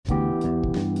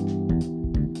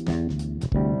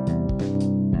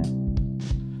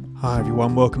Hi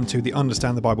everyone, welcome to the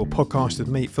Understand the Bible podcast with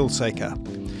me, Phil Saker.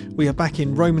 We are back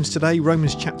in Romans today,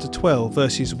 Romans chapter 12,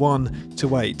 verses 1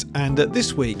 to 8. And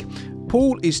this week,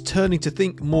 Paul is turning to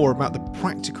think more about the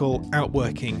practical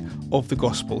outworking of the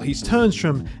gospel. He turns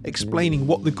from explaining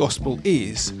what the gospel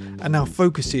is and now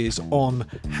focuses on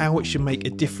how it should make a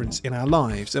difference in our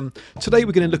lives. And today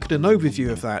we're going to look at an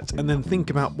overview of that and then think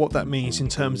about what that means in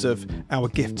terms of our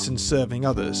gifts and serving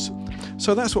others.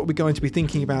 So that's what we're going to be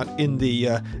thinking about in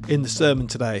the sermon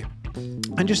today.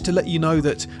 And just to let you know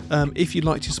that if you'd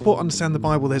like to support Understand the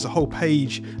Bible, there's a whole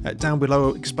page down below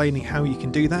explaining how you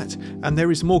can do that. And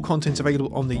there is more content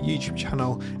available on the YouTube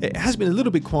channel. It has been a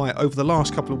little bit quiet over the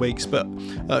last couple of weeks, but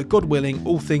God willing,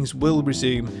 all things will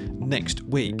resume next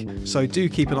week. So do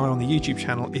keep an eye on the YouTube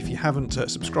channel if you haven't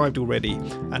subscribed already,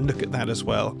 and look at that as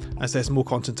well, as there's more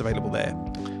content available there.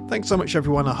 Thanks so much,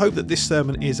 everyone. I hope that this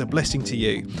sermon is a blessing to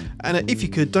you. And if you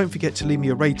could, don't forget to leave me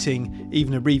a rating,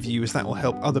 even a review, as that will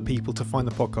help other people to find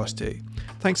the podcast too.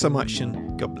 Thanks so much,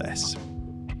 and God bless.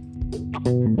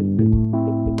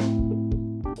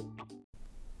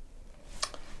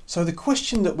 So the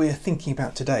question that we're thinking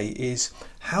about today is,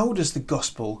 how does the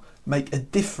gospel make a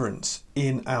difference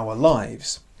in our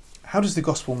lives? How does the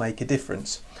gospel make a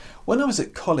difference? When I was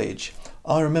at college,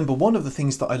 I remember one of the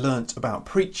things that I learnt about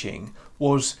preaching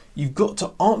was you've got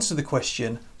to answer the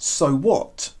question, so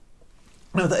what?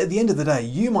 Now, at the end of the day,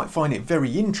 you might find it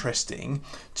very interesting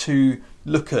to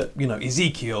look at,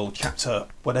 Ezekiel chapter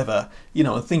whatever,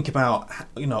 and think about,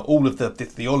 all of the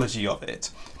theology of it.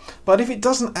 But if it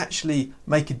doesn't actually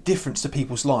make a difference to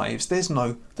people's lives, there's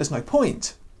no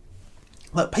point.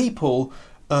 That people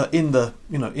in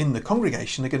the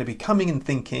congregation are going to be coming and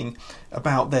thinking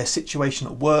about their situation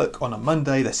at work on a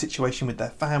Monday, their situation with their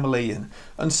family,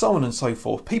 and so on and so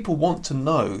forth. People want to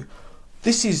know,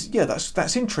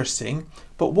 that's interesting,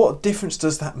 but what difference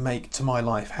does that make to my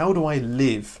life? How do I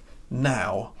live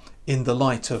now in the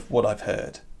light of what I've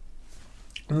heard?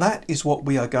 And that is what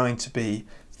we are going to be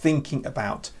thinking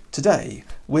about today.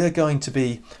 We're going to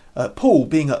be Paul,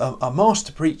 being a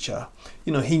master preacher,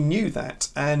 he knew that,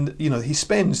 and he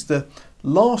spends the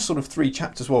last sort of three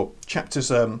chapters,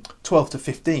 chapters 12 to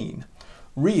 15,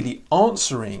 really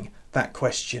answering that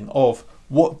question of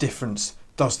what difference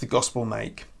does the gospel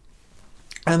make.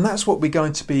 And that's what we're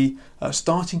going to be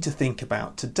starting to think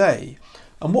about today.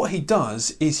 And what he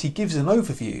does is he gives an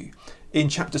overview in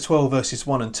chapter 12 verses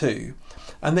 1 and 2,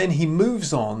 and then he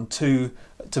moves on to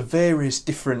various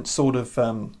different sort of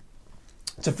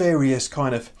to various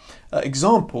kind of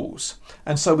examples.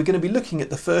 And so we're going to be looking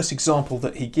at the first example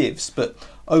that he gives, but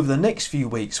over the next few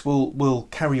weeks we'll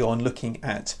carry on looking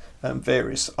at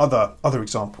various other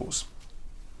examples.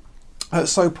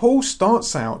 So Paul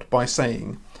starts out by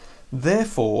saying,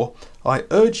 "Therefore I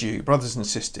urge you, brothers and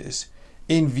sisters,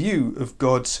 in view of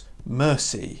God's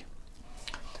mercy."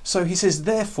 So he says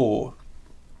therefore,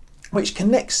 which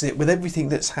connects it with everything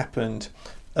that's happened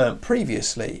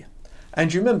previously.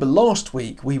 And you remember last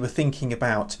week we were thinking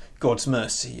about God's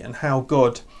mercy and how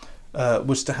God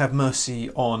was to have mercy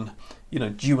on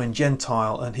Jew and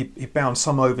Gentile, and he bound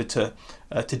some over to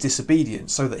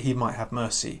disobedience so that he might have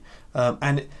mercy.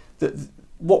 And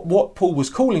what Paul was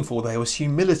calling for there was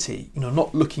humility,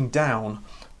 not looking down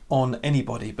on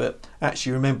anybody, but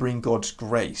actually remembering God's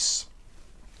grace.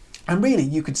 And really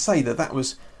you could say that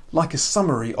was like a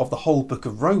summary of the whole book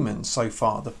of Romans so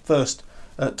far, the first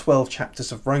 12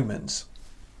 chapters of Romans.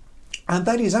 And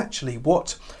that is actually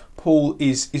what Paul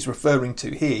is referring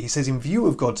to here. He says, in view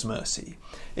of God's mercy,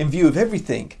 in view of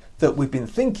everything that we've been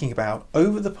thinking about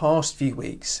over the past few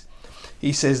weeks,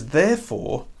 he says,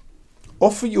 therefore,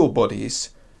 offer your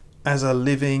bodies as a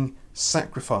living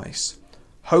sacrifice,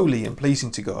 holy and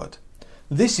pleasing to God.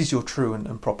 This is your true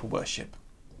and proper worship.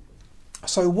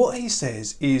 So what he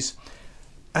says is,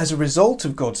 as a result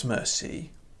of God's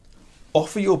mercy,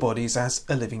 offer your bodies as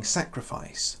a living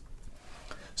sacrifice.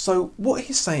 So what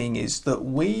he's saying is that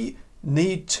we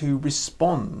need to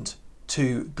respond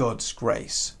to God's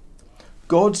grace.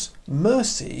 God's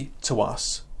mercy to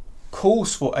us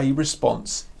calls for a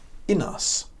response in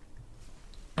us.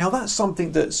 Now that's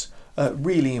something that's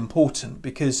really important,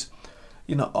 because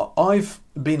I've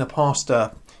been a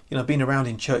pastor, been around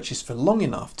in churches for long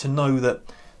enough to know that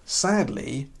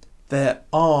sadly there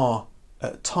are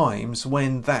times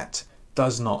when that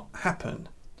does not happen.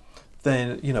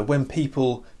 Then when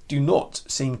people do not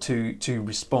seem to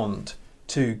respond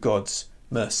to God's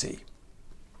mercy.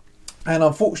 And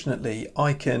unfortunately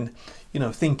I can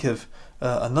think of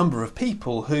a number of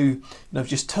people who have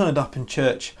just turned up in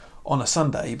church on a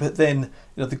Sunday, but then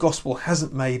the gospel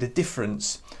hasn't made a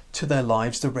difference to their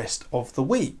lives the rest of the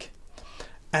week.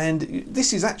 And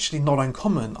this is actually not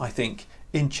uncommon, I think,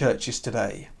 in churches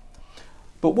today.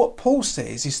 But what Paul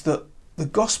says is that the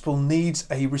gospel needs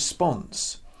a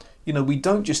response. We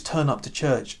don't just turn up to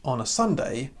church on a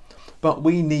Sunday, but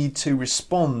we need to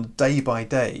respond day by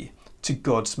day to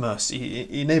God's mercy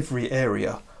in every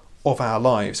area of our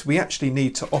lives. We actually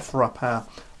need to offer up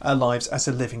our lives as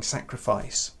a living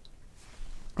sacrifice.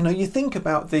 You think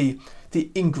about the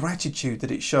ingratitude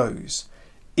that it shows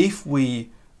if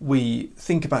we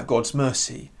think about God's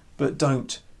mercy but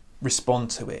don't respond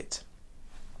to it.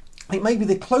 I think maybe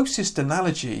the closest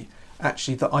analogy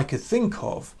actually that I could think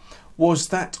of was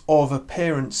that of a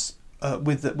parent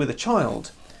with a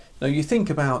child. Now you think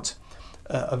about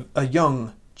a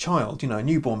young child, a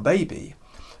newborn baby.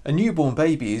 A newborn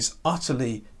baby is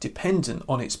utterly dependent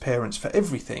on its parents for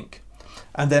everything.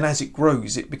 And then as it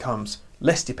grows, it becomes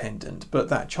less dependent. But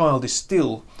that child is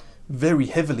still very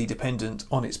heavily dependent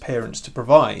on its parents to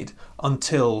provide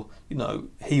until,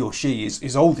 he or she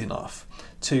is old enough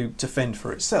to fend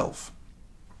for itself.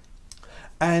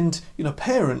 And,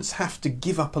 parents have to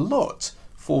give up a lot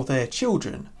for their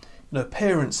children.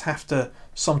 Parents have to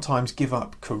sometimes give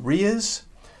up careers.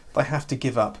 They have to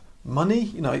give up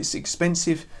money. It's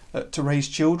expensive to raise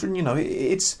children.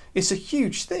 It's a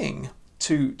huge thing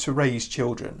to raise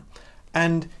children.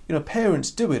 And,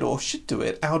 parents do it or should do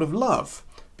it out of love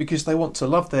because they want to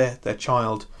love their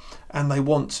child and they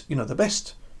want, the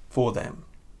best for them.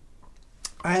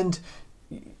 And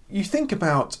you think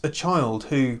about a child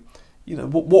who,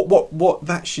 what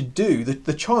that should do.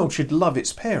 The child should love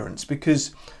its parents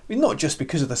because, not just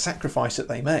because of the sacrifice that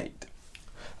they made,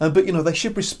 but they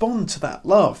should respond to that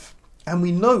love. And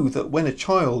we know that when a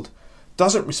child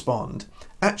doesn't respond,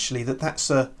 actually that's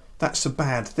a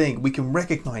bad thing. We can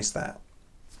recognise that.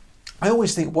 I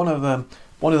always think one of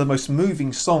the most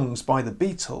moving songs by the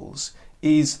Beatles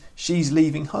is "She's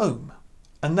Leaving Home,"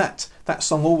 and that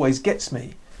song always gets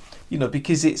me,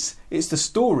 because it's the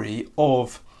story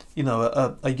of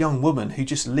a young woman who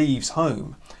just leaves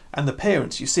home, and the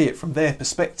parents, you see it from their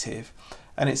perspective,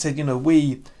 and it said,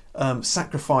 we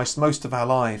sacrificed most of our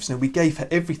lives, and we gave her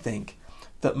everything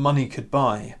that money could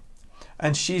buy,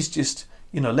 and she's just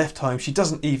left home. She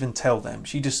doesn't even tell them.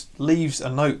 She just leaves a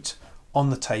note on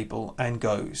the table and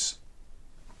goes.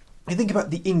 I think about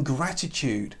the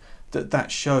ingratitude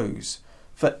that shows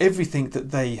for everything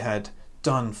that they had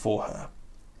done for her,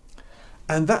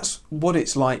 and that's what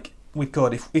it's like with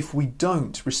God if we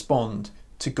don't respond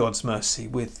to God's mercy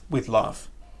with love.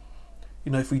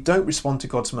 If we don't respond to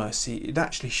God's mercy, it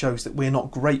actually shows that we're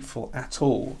not grateful at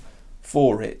all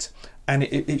for it, and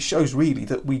it shows really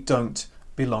that we don't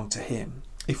belong to Him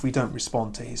if we don't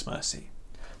respond to His mercy.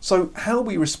 So how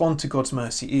we respond to God's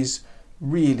mercy is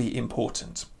really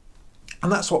important,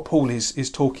 and that's what Paul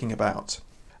is talking about.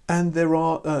 And there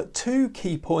are two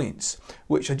key points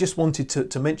which I just wanted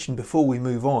to mention before we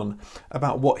move on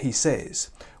about what he says,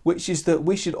 which is that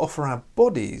we should offer our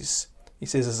bodies, he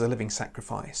says, as a living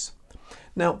sacrifice.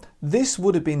 Now, this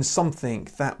would have been something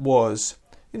that was,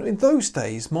 in those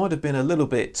days might have been a little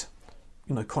bit,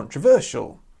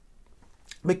 controversial,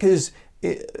 because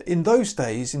in those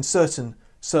days, in certain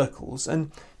circles,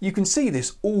 and you can see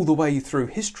this all the way through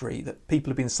history, that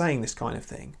people have been saying this kind of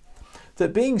thing,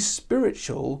 that being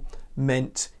spiritual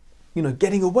meant,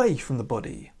 getting away from the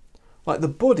body. Like the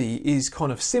body is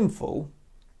kind of sinful,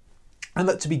 and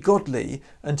that to be godly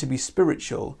and to be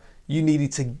spiritual, you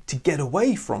needed to get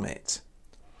away from it.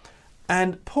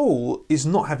 And Paul is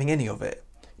not having any of it.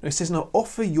 He says, no,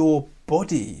 offer your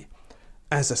body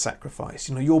as a sacrifice.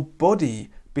 Your body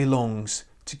belongs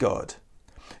to God.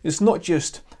 It's not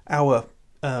just our,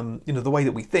 the way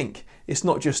that we think. It's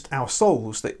not just our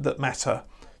souls that matter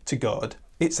to God.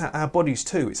 It's our bodies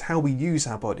too. It's how we use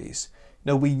our bodies.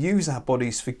 We use our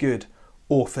bodies for good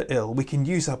or for ill. We can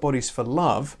use our bodies for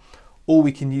love, or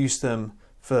we can use them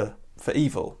for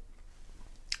evil.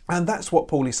 And that's what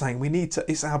Paul is saying.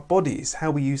 It's our bodies,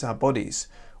 how we use our bodies,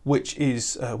 which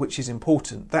is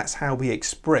important. That's how we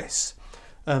express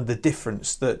the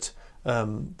difference that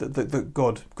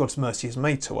God's mercy has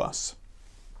made to us.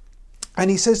 And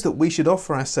he says that we should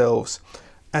offer ourselves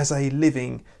as a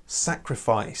living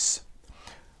sacrifice.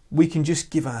 We can just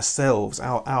give ourselves,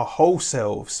 our whole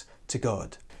selves, to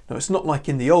God. Now, it's not like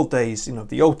in the old days,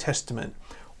 the Old Testament,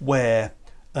 where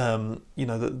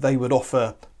that they would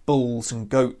offer bulls and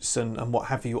goats and what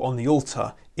have you on the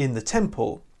altar in the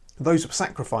temple. Those were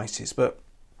sacrifices, but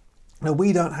now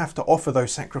we don't have to offer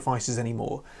those sacrifices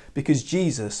anymore, because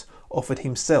Jesus offered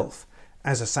himself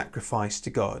as a sacrifice to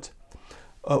God.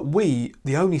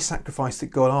 The only sacrifice that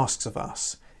God asks of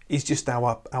us is just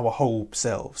our whole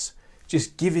selves,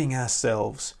 just giving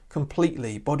ourselves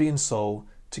completely, body and soul,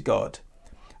 to God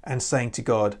and saying to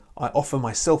God, I offer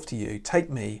myself to you, take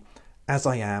me as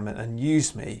I am and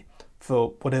use me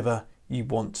for whatever you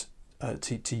want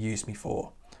to use me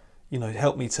for.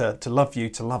 Help me to love you,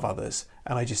 to love others,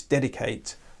 and I just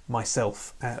dedicate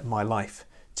myself, my life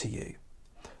to you.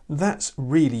 That's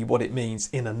really what it means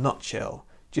in a nutshell,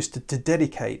 just to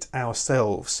dedicate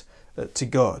ourselves to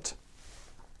God.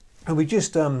 And we've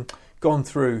just gone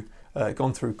through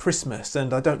Christmas,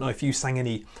 and I don't know if you sang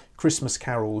any Christmas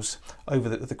carols over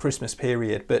the Christmas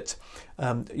period, but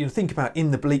think about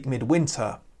In the Bleak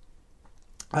Midwinter,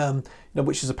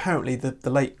 which is apparently the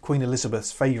late Queen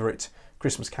Elizabeth's favourite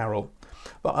Christmas carol.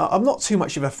 But I'm not too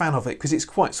much of a fan of it because it's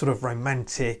quite sort of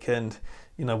romantic and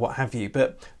what have you.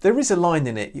 But there is a line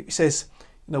in it. It says,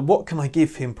 what can I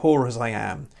give him, poor as I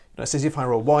am? It says, if I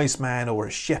were a wise man or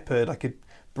a shepherd, I could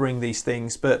bring these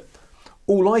things, but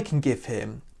all I can give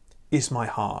him is my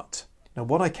heart.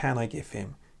 What I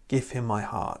give him my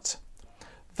heart.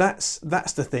 That's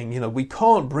the thing. We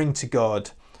can't bring to God,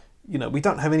 we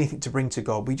don't have anything to bring to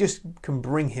God. We just can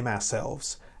bring him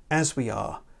ourselves as we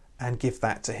are and give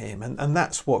that to him. And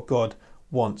that's what God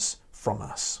wants from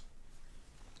us.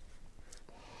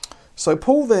 So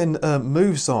Paul then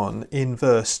moves on in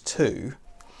verse 2.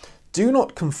 Do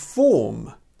not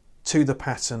conform to the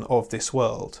pattern of this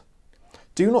world.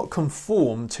 Do not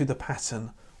conform to the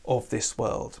pattern of this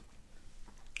world.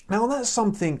 Now that's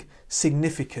something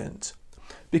significant,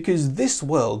 because this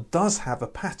world does have a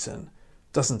pattern,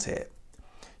 doesn't it?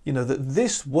 That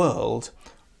this world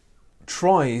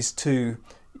tries to,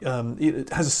 it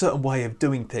has a certain way of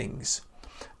doing things,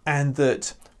 and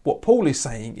that what Paul is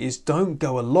saying is don't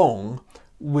go along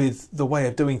with the way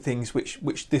of doing things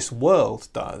which this world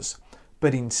does,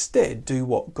 but instead do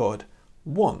what God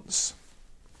wants.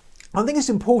 I think it's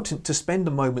important to spend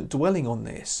a moment dwelling on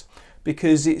this,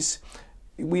 because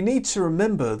we need to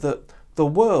remember that the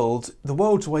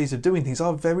world's ways of doing things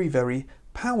are very, very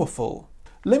powerful.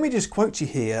 Let me just quote you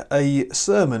here a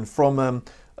sermon from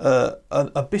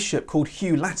a bishop called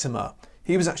Hugh Latimer.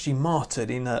 He was actually martyred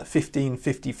in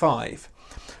 1555,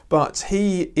 but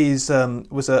he was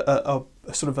a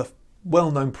sort of a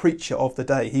well-known preacher of the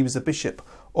day. He was a bishop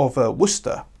of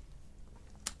Worcester,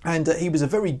 and he was a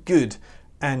very good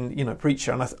and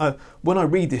preacher. And when I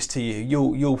read this to you,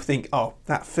 you'll think, oh,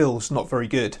 that Phil's not very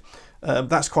good.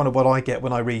 That's kind of what I get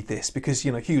when I read this, because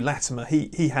Hugh Latimer,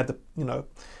 he had the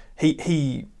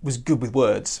he was good with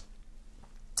words,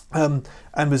 and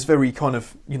was very kind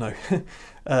of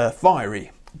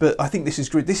fiery. But I think this is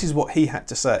good. This is what he had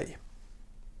to say.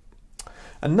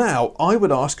 And now I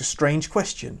would ask a strange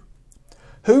question: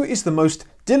 who is the most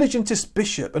diligentest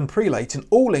bishop and prelate in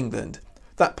all England,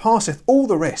 that passeth all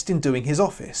the rest in doing his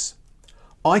office?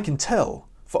 I can tell,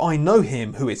 for I know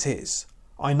him who it is.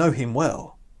 I know him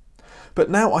well. But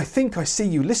now I think I see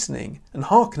you listening and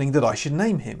hearkening that I should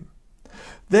name him.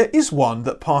 There is one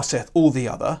that passeth all the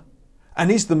other,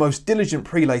 and is the most diligent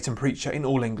prelate and preacher in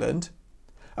all England.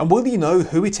 And will you know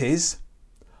who it is?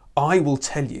 I will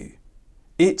tell you.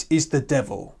 It is the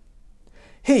devil.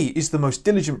 He is the most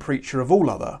diligent preacher of all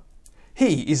other.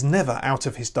 He is never out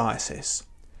of his diocese.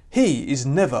 He is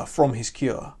never from his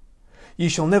cure. Ye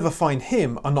shall never find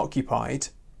him unoccupied.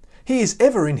 He is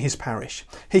ever in his parish.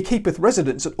 He keepeth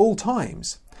residence at all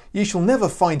times. Ye shall never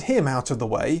find him out of the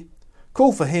way.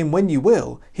 Call for him when you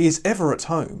will. He is ever at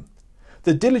home.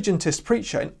 The diligentest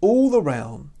preacher in all the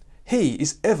realm. He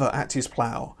is ever at his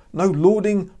plough. No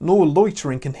lording nor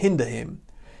loitering can hinder him.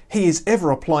 He is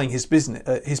ever applying his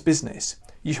business.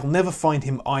 You shall never find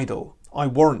him idle, I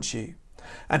warrant you.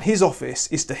 And his office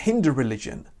is to hinder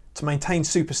religion, to maintain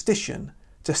superstition,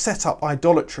 to set up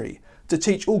idolatry, to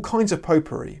teach all kinds of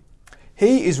popery.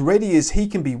 He is ready as he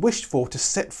can be wished for to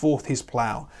set forth his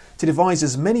plough, to devise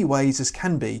as many ways as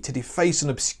can be to deface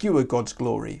and obscure God's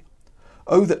glory.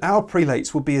 Oh, that our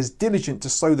prelates would be as diligent to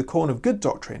sow the corn of good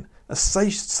doctrine as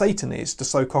Satan is to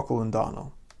sow cockle and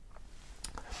darnel.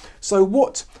 So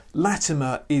what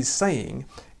Latimer is saying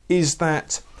is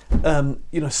that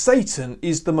Satan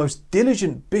is the most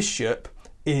diligent bishop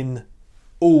in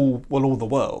all the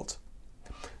world.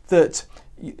 That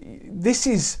this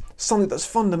is something that's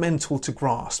fundamental to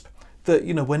grasp. That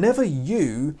whenever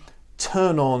you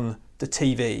turn on the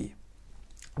TV,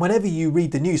 whenever you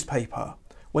read the newspaper,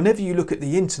 whenever you look at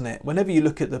the internet, whenever you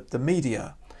look at the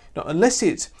media, unless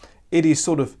it is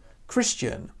sort of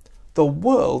Christian, the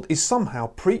world is somehow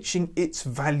preaching its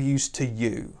values to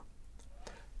you.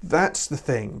 That's the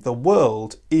thing. The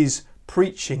world is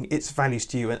preaching its values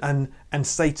to you, and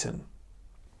Satan.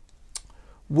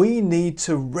 We need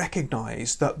to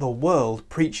recognise that the world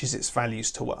preaches its values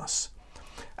to us,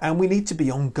 and we need to be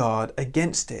on guard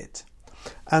against it.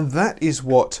 And that is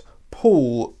what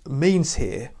Paul means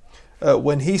here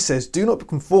when he says, do not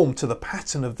conform to the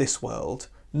pattern of this world,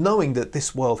 knowing that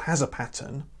this world has a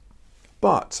pattern,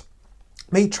 but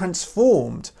be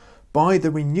transformed by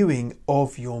the renewing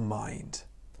of your mind.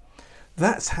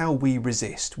 That's how we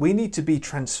resist. We need to be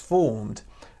transformed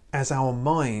as our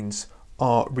minds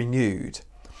are renewed.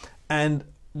 And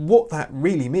what that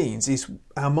really means is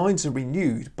our minds are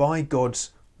renewed by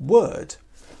God's word,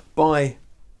 by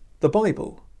the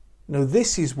Bible.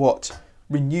 This is what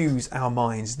renews our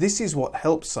minds. This is what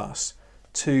helps us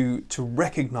to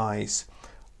recognise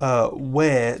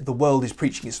where the world is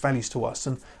preaching its values to us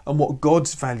and what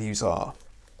God's values are.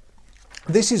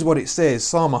 This is what it says,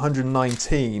 Psalm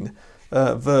 119,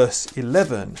 verse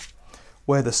 11,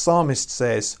 where the psalmist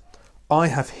says, I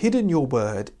have hidden your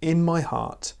word in my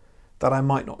heart that I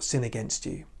might not sin against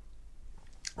you.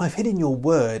 I've hidden your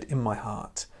word in my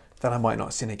heart that I might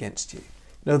not sin against you.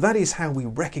 That is how we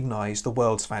recognise the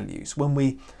world's values, when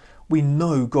we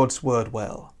know God's word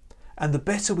well. And the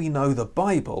better we know the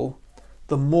Bible,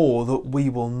 the more that we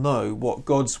will know what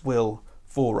God's will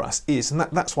for us is. And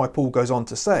that's why Paul goes on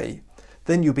to say,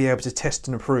 then you'll be able to test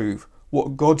and approve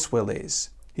what God's will is,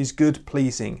 his good,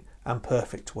 pleasing and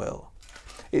perfect will.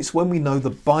 It's when we know the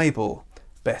Bible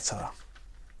better.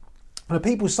 And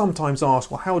people sometimes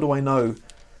ask, well, how do I know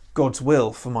God's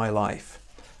will for my life?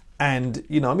 And,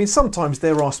 sometimes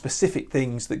there are specific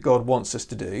things that God wants us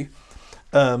to do,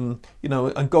 and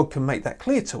God can make that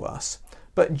clear to us.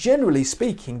 But generally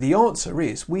speaking, the answer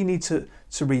is we need to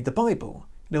read the Bible.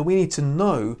 We need to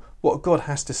know what God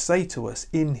has to say to us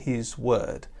in his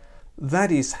word.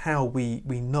 That is how we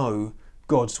know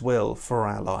God's will for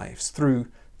our lives, through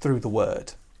the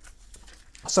word.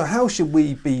 So how should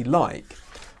we be like?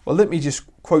 Well, let me just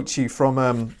quote you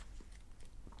from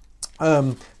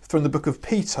the book of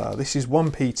Peter. This is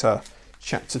 1 Peter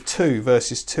chapter 2,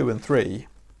 verses 2 and 3.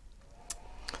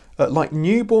 Like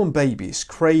newborn babies,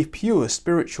 crave pure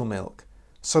spiritual milk,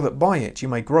 so that by it you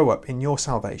may grow up in your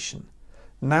salvation,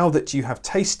 now that you have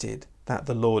tasted that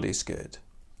the Lord is good.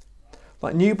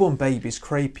 Like newborn babies,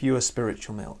 crave pure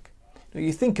spiritual milk.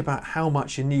 You think about how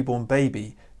much a newborn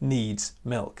baby needs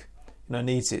milk.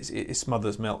 Needs its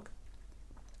mother's milk.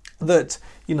 That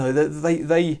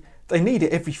they need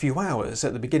it every few hours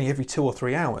at the beginning, every 2 or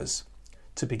 3 hours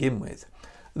to begin with.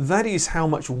 That is how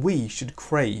much we should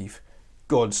crave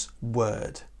God's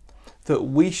word. That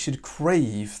we should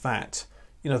crave that,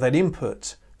 that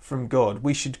input from God.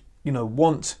 We should,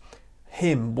 want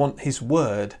his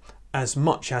word as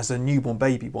much as a newborn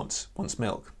baby wants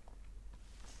milk.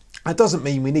 That doesn't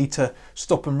mean we need to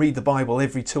stop and read the Bible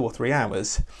every 2 or 3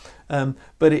 hours,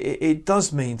 but it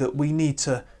does mean that we need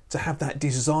to have that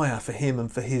desire for him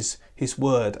and for his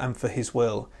word and for his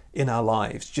will in our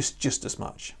lives just as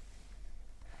much.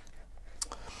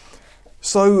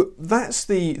 So that's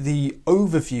the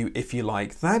overview, if you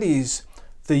like. That is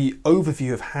the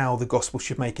overview of how the gospel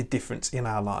should make a difference in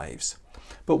our lives.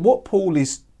 But what Paul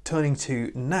is turning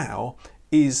to now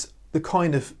is the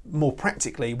kind of more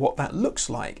practically what that looks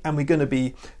like, and we're going to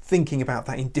be thinking about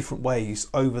that in different ways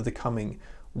over the coming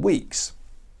weeks.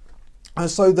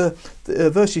 So the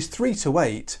verses 3 to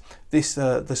 8, this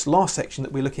last section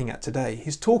that we're looking at today,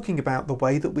 is talking about the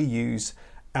way that we use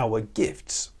our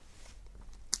gifts.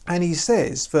 And he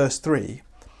says, verse 3,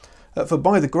 for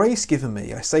by the grace given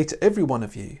me, I say to every one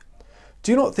of you,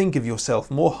 do not think of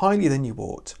yourself more highly than you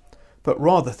ought, but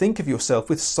rather think of yourself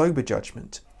with sober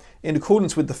judgment, in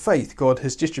accordance with the faith God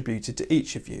has distributed to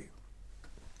each of you.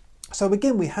 So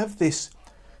again, we have this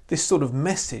sort of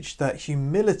message that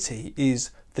humility is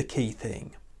the key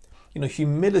thing.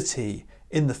 Humility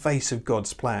in the face of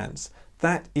God's plans.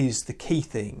 That is the key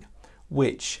thing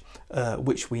which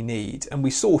we need. And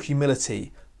we saw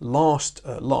humility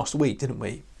last week, didn't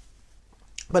we?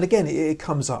 But again, it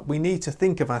comes up. We need to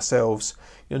think of ourselves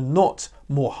not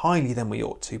more highly than we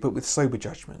ought to, but with sober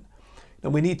judgment.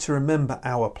 And we need to remember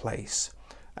our place.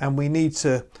 And we need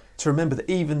to remember that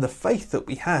even the faith that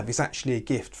we have is actually a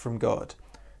gift from God.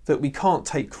 That we can't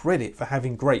take credit for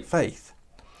having great faith.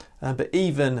 But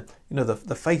even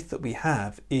the faith that we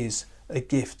have is a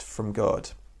gift from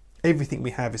God. Everything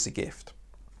we have is a gift.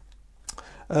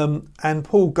 And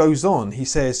Paul goes on, he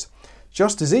says,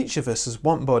 just as each of us is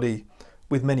one body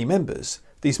with many members,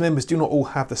 these members do not all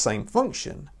have the same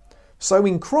function. So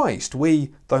in Christ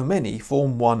we, though many,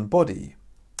 form one body,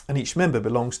 and each member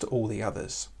belongs to all the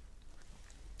others.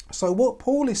 So what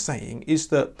Paul is saying is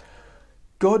that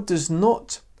God does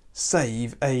not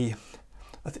save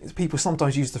I think people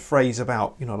sometimes use the phrase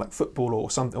about, like football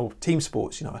or team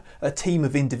sports, a team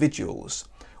of individuals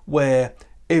where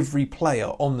every player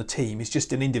on the team is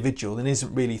just an individual and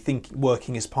isn't really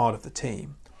working as part of the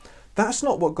team. That's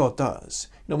not what God does.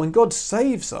 You know, when God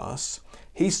saves us,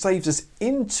 he saves us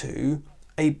into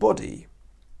a body.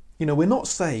 You know, we're not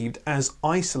saved as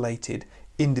isolated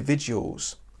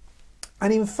individuals.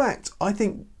 And in fact, I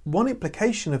think one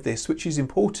implication of this, which is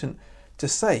important to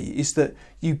say, is that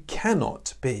you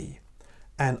cannot be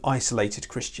an isolated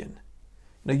Christian.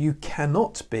 You know, you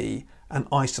cannot be an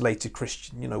isolated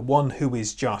Christian, you know, one who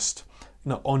is just, you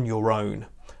know, on your own,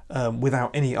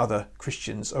 without any other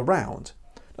Christians around.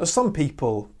 Now, some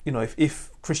people, you know, if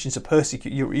Christians are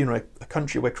persecuted, you know, a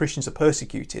country where Christians are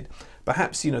persecuted,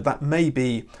 perhaps, you know, that may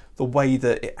be the way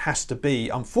that it has to be,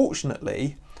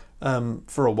 unfortunately,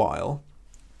 for a while.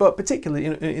 But particularly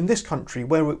in this country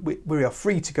where we are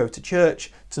free to go to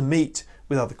church, to meet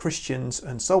with other Christians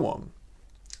and so on,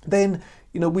 then,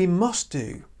 you know, we must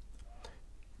do.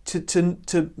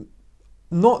 To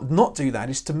not do that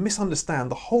is to misunderstand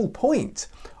the whole point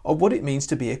of what it means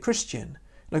to be a Christian.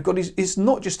 Now, God is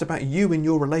not just about you and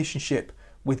your relationship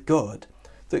with God,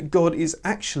 that God is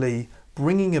actually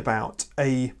bringing about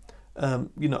a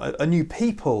new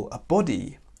people, a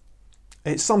body.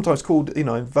 It's sometimes called, you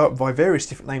know, by various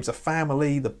different names, a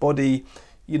family, the body,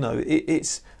 you know,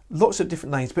 it's lots of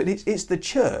different names, but it's the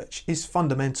church is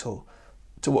fundamental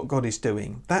to what God is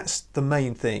doing. That's the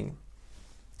main thing,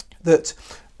 that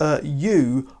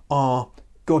you are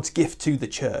God's gift to the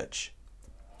church,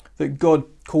 that God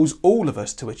calls all of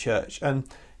us to a church, and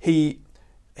he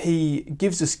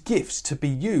gives us gifts to be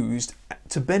used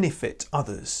to benefit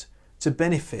others, to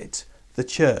benefit the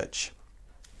church.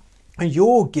 And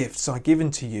your gifts are given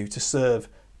to you to serve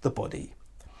the body.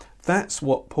 That's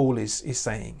what Paul is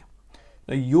saying.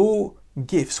 Now, your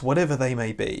gifts, whatever they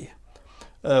may be,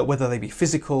 whether they be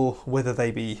physical, whether they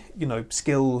be, you know,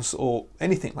 skills or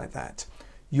anything like that,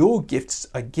 your gifts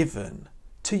are given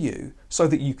to you so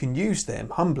that you can use them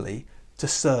humbly to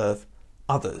serve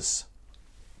others.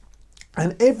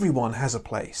 And everyone has a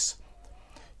place.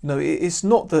 You know, it's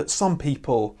not that some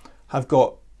people have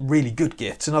got really good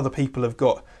gifts and other people have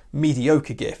got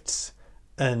mediocre gifts,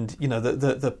 and, you know,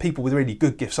 the people with really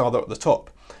good gifts are at the top.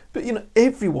 But, you know,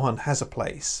 everyone has a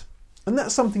place. And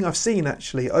that's something I've seen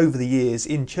actually over the years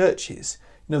in churches,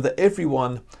 you know, that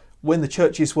everyone, when the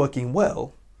church is working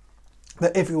well,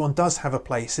 that everyone does have a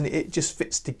place and it just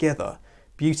fits together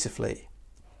beautifully.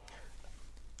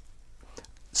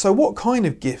 So what kind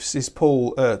of gifts is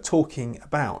Paul talking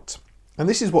about? And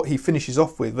this is what he finishes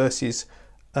off with, verses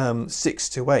 6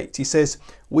 to 8. He says,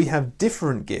 we have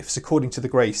different gifts according to the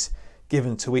grace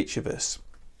given to each of us.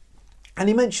 And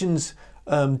he mentions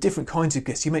different kinds of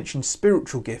gifts. He mentions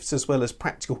spiritual gifts as well as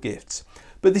practical gifts.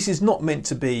 But this is not meant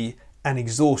to be an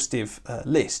exhaustive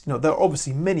list. No, there are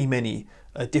obviously many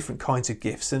different kinds of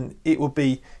gifts, and it would be,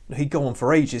 you know, he'd go on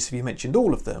for ages if he mentioned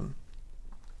all of them.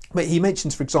 But he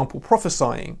mentions, for example,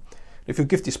 prophesying. If your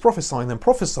gift is prophesying, then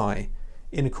prophesy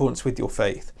in accordance with your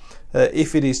faith.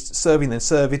 If it is serving, then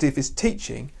serve it. If it is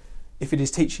teaching,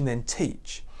 then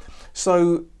teach.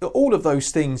 So all of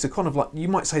those things are kind of like, you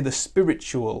might say, the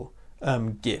spiritual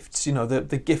gifts. You know,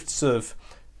 the gifts of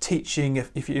teaching,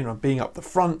 if you know, being up the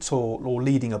front, or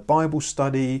leading a Bible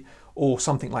study or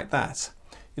something like that.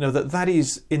 You know, that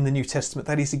is in the New Testament,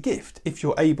 that is a gift. If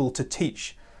you're able to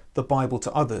teach the Bible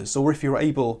to others, or if you're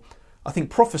able, I think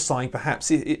prophesying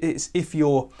perhaps, it's if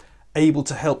you're able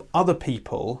to help other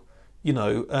people, you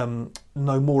know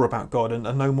more about God and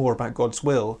know more about God's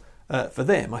will for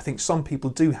them. I think some people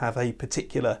do have a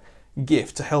particular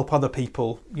gift to help other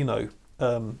people, you know,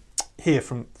 hear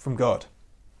from God.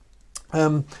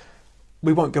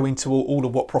 We won't go into all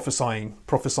of what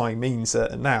prophesying means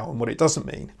now and what it doesn't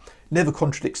mean. Never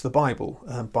contradicts the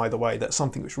Bible, by the way. That's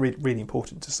something which is really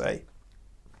important to say.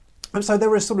 And so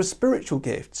there are sort of spiritual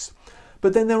gifts,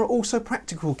 but then there are also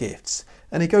practical gifts.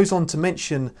 And he goes on to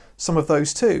mention some of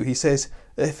those too. He says,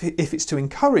 if it's to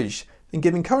encourage, then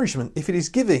give encouragement. If it is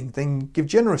giving, then give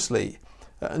generously,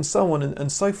 and so on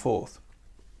and so forth.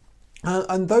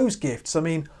 And those gifts, I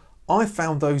mean, I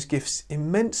found those gifts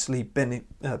immensely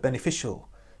beneficial,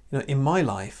 you know, in my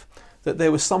life. That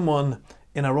there was someone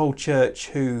in our old church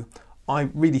who I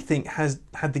really think had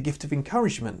the gift of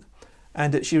encouragement,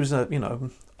 and that she was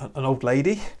an old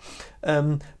lady,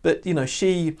 but you know,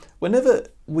 she, whenever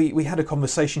we had a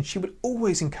conversation, she would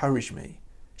always encourage me.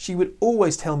 She would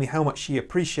always tell me how much she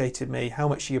appreciated me, how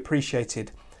much she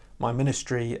appreciated my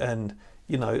ministry, and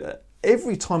you know,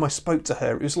 every time I spoke to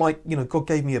her, it was like, you know, God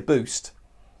gave me a boost.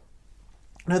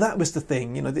 Now that was the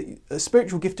thing, you know, the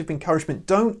spiritual gift of encouragement,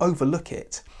 don't overlook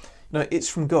it. You know, it's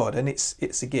from God, and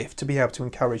it's a gift to be able to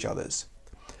encourage others.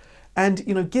 And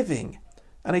you know, giving,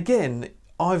 and again,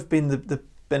 I've been the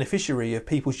beneficiary of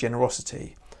people's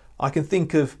generosity. I can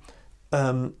think of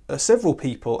several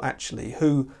people actually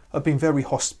who have been very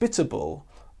hospitable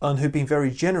and who've been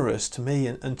very generous to me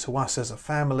and to us as a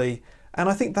family. And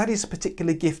I think that is a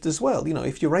particular gift as well. You know,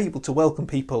 if you're able to welcome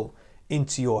people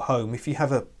into your home, if you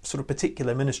have a sort of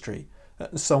particular ministry,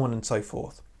 and so on and so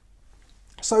forth.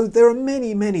 So there are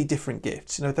many, many different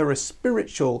gifts. You know, there are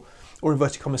spiritual, or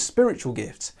inverted commas, spiritual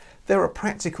gifts. There are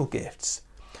practical gifts.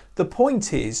 The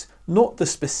point is not the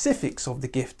specifics of the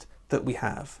gift that we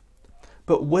have,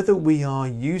 but whether we are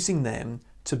using them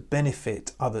to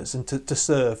benefit others and to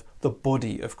serve the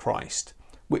body of Christ,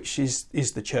 which is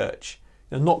the church.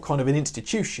 You know, not kind of an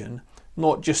institution,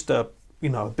 not just a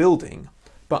building,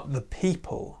 but the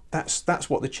people. That's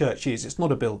what the church is. It's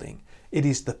not a building. It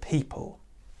is the people.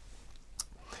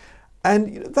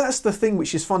 And that's the thing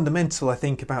which is fundamental, I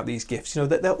think, about these gifts. You know,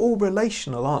 that they're all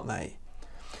relational, aren't they?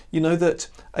 You know, that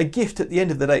a gift at the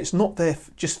end of the day, it's not there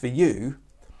just for you,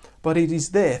 but it is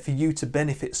there for you to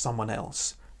benefit someone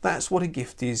else. That's what a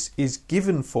gift is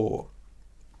given for.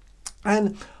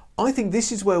 And I think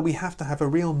this is where we have to have a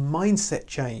real mindset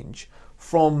change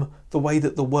from the way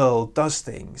that the world does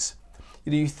things.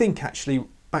 You know, you think actually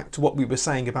back to what we were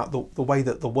saying about the way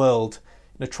that the world,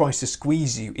 you know, tries to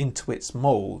squeeze you into its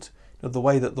mould, you know, the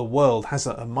way that the world has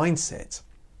a mindset.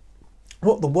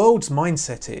 What the world's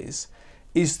mindset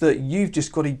is that you've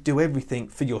just got to do everything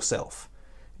for yourself.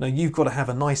 You know, you've got to have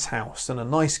a nice house and a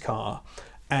nice car,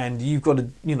 and you've got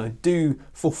to,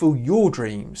 fulfill your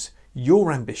dreams,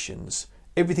 your ambitions,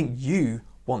 everything you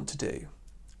want to do.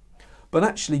 But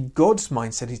actually, God's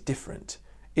mindset is different.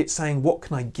 It's saying, what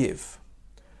can I give?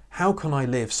 How can I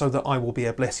live so that I will be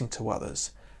a blessing to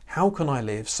others? How can I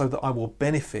live so that I will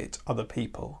benefit other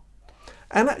people?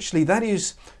 And actually, that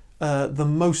is the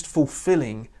most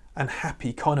fulfilling and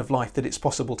happy kind of life that it's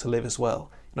possible to live as well.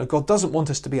 You know, God doesn't want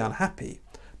us to be unhappy,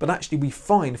 but actually we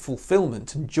find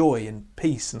fulfillment and joy and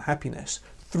peace and happiness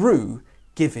through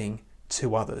giving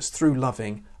to others, through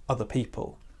loving other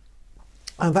people.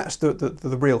 And that's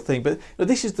the real thing. But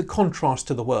this is the contrast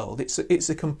to the world. It's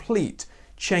a complete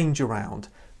change around.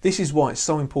 This is why it's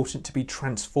so important to be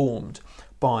transformed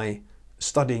by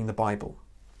studying the Bible.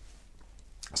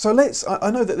 So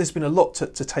I know that there's been a lot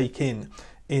to take in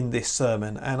this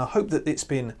sermon, and I hope that it's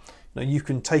been, you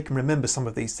can take and remember some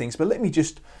of these things. But let me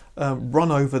just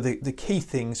run over the key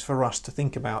things for us to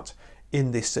think about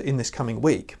in this coming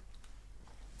week.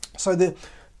 So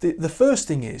the first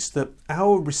thing is that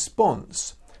our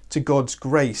response to God's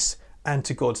grace and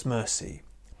to God's mercy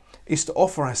is to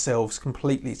offer ourselves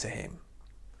completely to Him.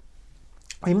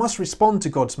 We must respond to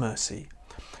God's mercy,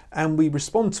 and we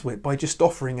respond to it by just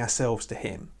offering ourselves to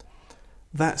Him.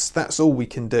 That's all we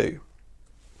can do.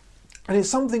 And it's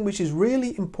something which is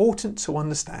really important to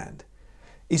understand,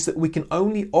 is that we can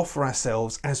only offer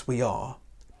ourselves as we are,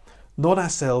 not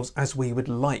ourselves as we would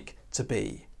like to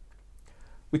be.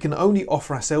 We can only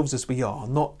offer ourselves as we are,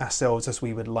 not ourselves as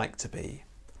we would like to be.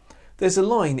 There's a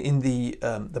line in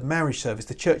the marriage service,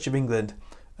 the Church of England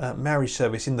marriage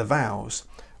service in the vows,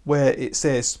 where it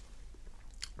says,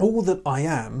 "All that I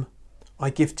am, I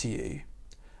give to you,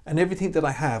 and everything that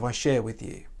I have, I share with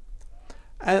you."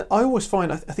 And I always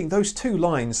find, I think those two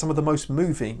lines, some of the most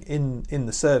moving in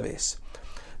the service.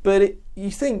 But you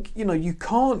think, you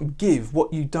can't give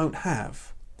what you don't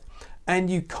have, and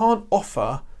you can't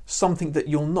offer something that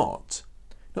you're not.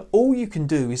 Now, all you can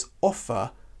do is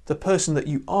offer the person that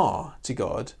you are to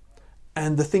God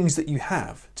and the things that you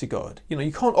have to God.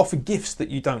 You can't offer gifts that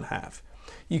you don't have.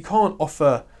 You can't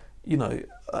offer,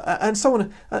 and so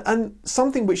on. And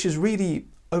something which is really,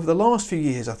 over the last few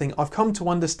years, I think I've come to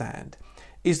understand,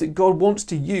 is that God wants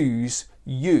to use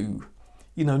you,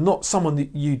 not someone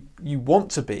that you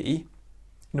want to be.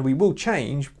 We will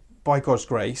change by God's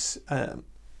grace,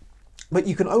 but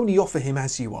you can only offer Him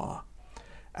as you are,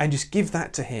 and just give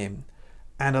that to Him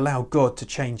and allow God to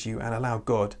change you and allow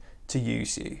God to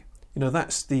use you.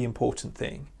 That's the important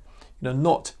thing.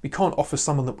 We can't offer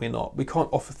someone that we're not. We can't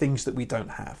offer things that we don't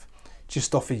have.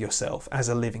 Just offer yourself as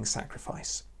a living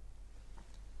sacrifice.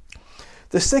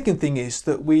 The second thing is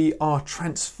that we are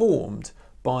transformed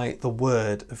by the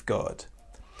Word of God.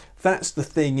 That's the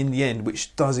thing in the end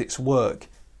which does its work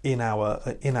in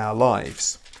our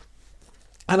lives.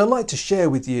 And I'd like to share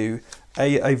with you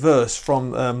a verse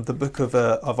from the book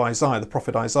of Isaiah, the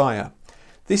prophet Isaiah.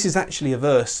 This is actually a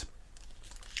verse,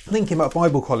 thinking about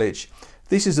Bible College,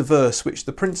 this is a verse which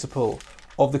the principal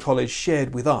of the college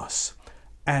shared with us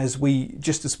as we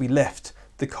left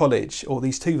the college, or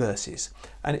these two verses.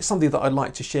 And it's something that I'd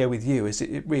like to share with you, as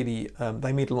it really,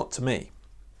 they mean a lot to me.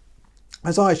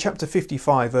 Isaiah chapter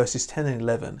 55 verses 10 and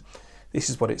 11,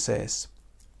 this is what it says.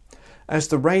 As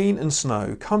the rain and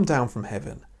snow come down from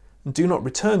heaven, and do not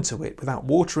return to it without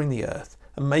watering the earth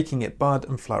and making it bud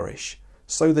and flourish,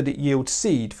 so that it yields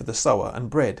seed for the sower and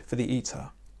bread for the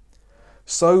eater.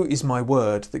 So is my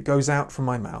word that goes out from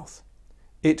my mouth.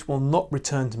 It will not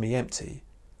return to me empty,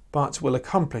 but will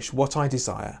accomplish what I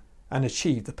desire and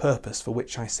achieve the purpose for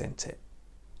which I sent it.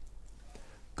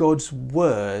 God's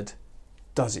word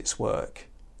does its work.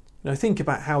 Think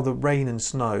about how the rain and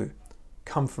snow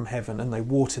come from heaven and they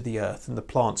water the earth and the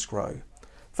plants grow.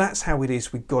 That's how it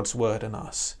is with God's word and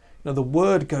us. The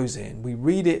word goes in, we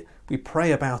read it, we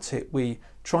pray about it, we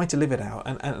try to live it out,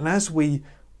 and as we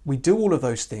do all of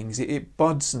those things, it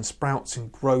buds and sprouts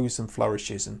and grows and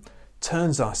flourishes and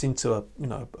turns us into a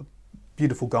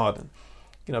beautiful garden,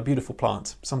 a beautiful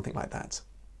plant, something like that.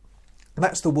 And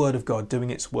that's the word of God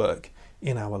doing its work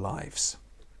in our lives.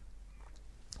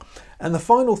 And the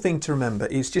final thing to remember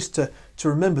is just to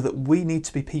remember that we need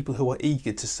to be people who are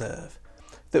eager to serve,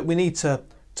 that we need to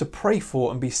pray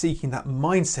for and be seeking that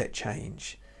mindset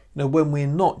change, when we're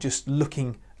not just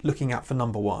looking out for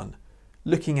number one,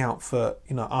 looking out for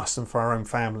us and for our own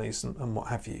families and what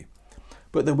have you,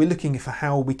 but that we're looking for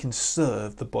how we can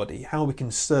serve the body, how we can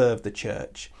serve the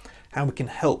church, how we can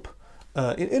help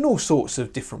in all sorts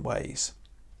of different ways.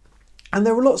 And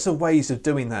there are lots of ways of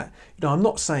doing that. I'm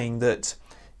not saying that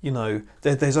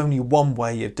there's only one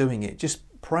way of doing it. Just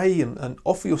pray and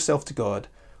offer yourself to God.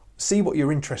 See what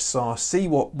your interests are, see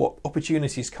what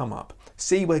opportunities come up,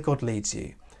 see where God leads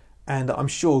you. And I'm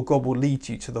sure God will lead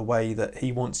you to the way that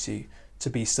he wants you to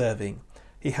be serving.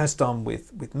 He has done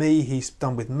with me, he's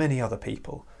done with many other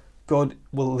people. God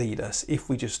will lead us if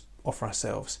we just offer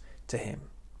ourselves to him.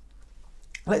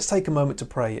 Let's take a moment to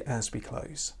pray as we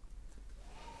close.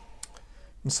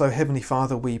 And so, Heavenly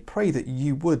Father, we pray that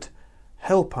you would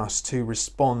help us to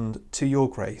respond to your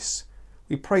grace.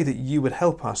 We pray that you would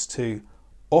help us to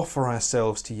offer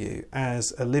ourselves to you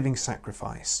as a living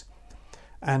sacrifice.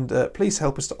 And please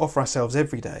help us to offer ourselves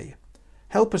every day.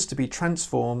 Help us to be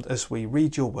transformed as we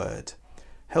read your word.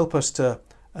 Help us to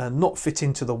not fit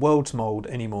into the world's mould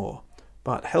anymore,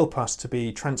 but help us to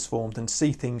be transformed and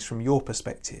see things from your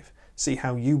perspective. See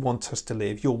how you want us to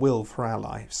live, your will for our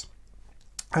lives.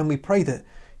 And we pray that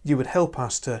you would help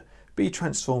us to be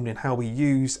transformed in how we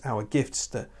use our gifts,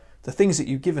 the things that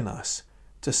you've given us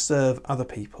to serve other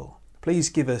people. Please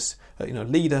give us,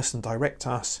 lead us and direct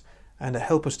us and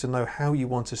help us to know how you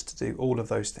want us to do all of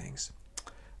those things.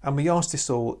 And we ask this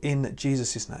all in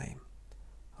Jesus' name.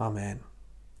 Amen.